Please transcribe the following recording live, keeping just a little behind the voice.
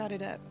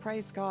brought it up.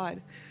 Praise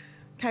God.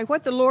 Okay,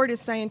 what the Lord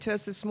is saying to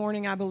us this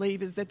morning, I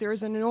believe, is that there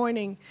is an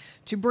anointing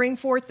to bring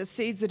forth the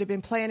seeds that have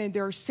been planted.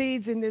 There are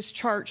seeds in this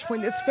church when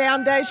this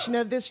foundation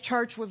of this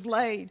church was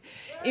laid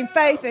in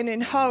faith and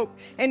in hope.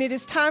 And it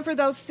is time for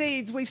those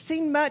seeds. We've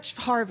seen much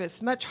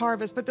harvest,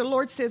 but the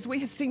Lord says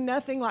we have seen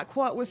nothing like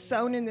what was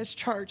sown in this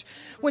church.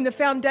 When the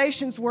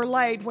foundations were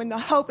laid, when the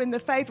hope and the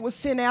faith was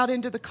sent out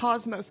into the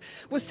cosmos,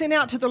 was sent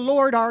out to the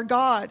Lord our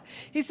God.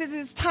 He says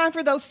it's time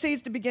for those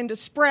seeds to begin to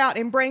sprout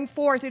and bring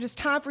forth. It is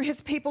time for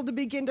His people to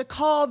begin to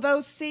call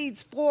those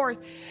seeds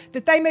forth,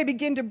 that they may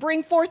begin to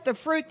bring forth the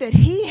fruit that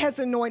He has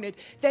anointed,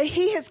 that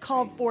He has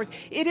called forth.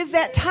 It is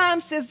that time,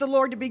 says the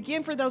Lord, to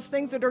begin for those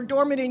things that are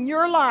dormant in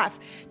your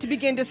life to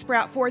begin to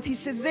sprout forth. He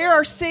says there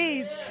are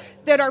seeds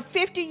that are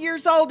 50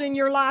 years old in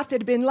your life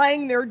that have been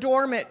laying there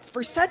dormant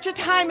for such a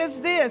time as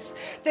this,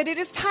 that it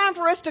is time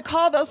for us to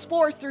call those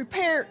forth through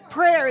prayer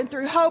and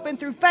through hope and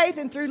through faith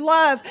and through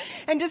love,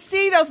 and to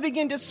see those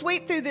begin to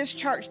sweep through this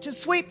church, to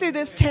sweep through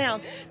this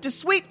town, to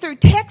sweep through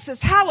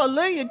Texas.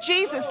 Hallelujah,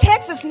 Jesus.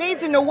 Texas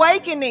needs an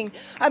awakening.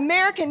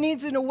 America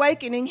needs an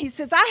awakening. He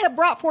says, I have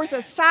brought forth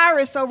a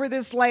Cyrus over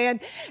this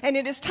land, and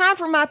it is time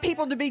for my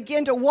people to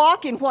begin to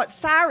walk in what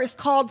Cyrus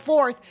called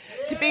forth.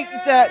 To be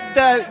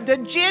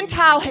the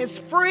Gentile has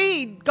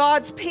freed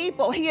God's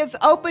people. He has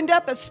opened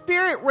up a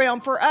spirit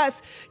realm for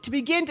us to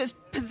begin to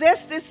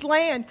possess this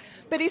land.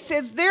 But He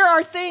says there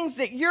are things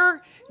that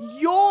your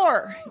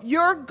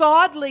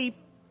godly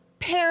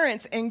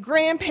parents and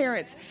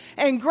grandparents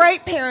and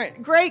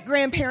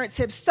great-grandparents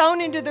have sown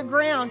into the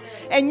ground,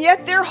 and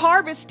yet their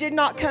harvest did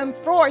not come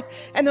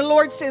forth. And the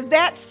Lord says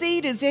that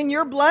seed is in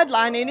your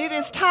bloodline, and it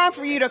is time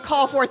for you to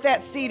call forth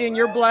that seed in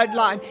your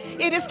bloodline.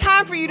 It is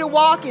time for you to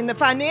walk in the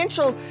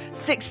financial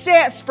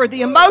success, for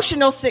the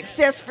emotional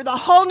success, for the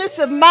wholeness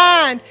of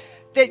mind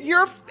that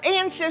your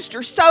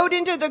ancestors sowed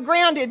into the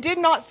ground and did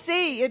not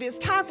see. It is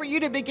time for you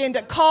to begin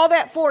to call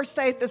that forth,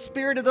 saith the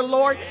Spirit of the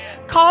Lord.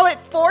 Call it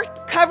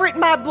forth, cover it in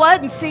my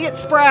blood, and see it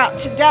sprout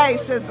today,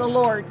 says the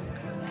Lord.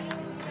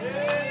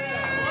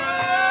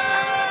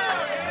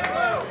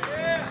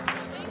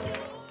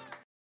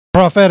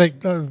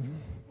 Prophetic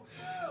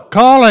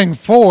calling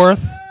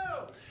forth,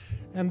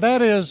 and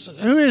that is,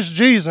 who is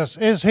Jesus?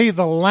 Is He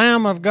the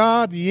Lamb of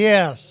God?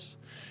 Yes.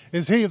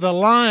 Is He the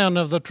Lion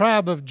of the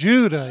tribe of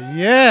Judah?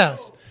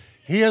 Yes.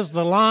 He is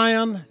the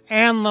Lion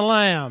and the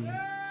Lamb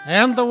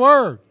and the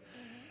Word.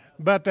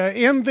 But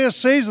in this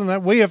season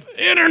that we have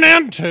entered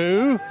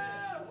into,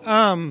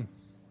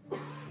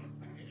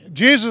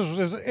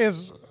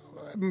 Jesus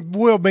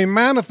will be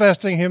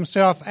manifesting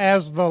Himself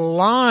as the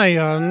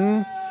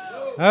Lion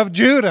of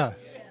Judah.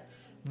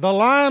 The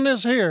Lion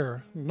is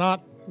here,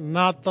 not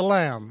the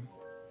Lamb.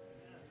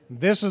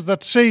 This is the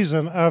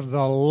season of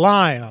the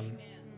Lion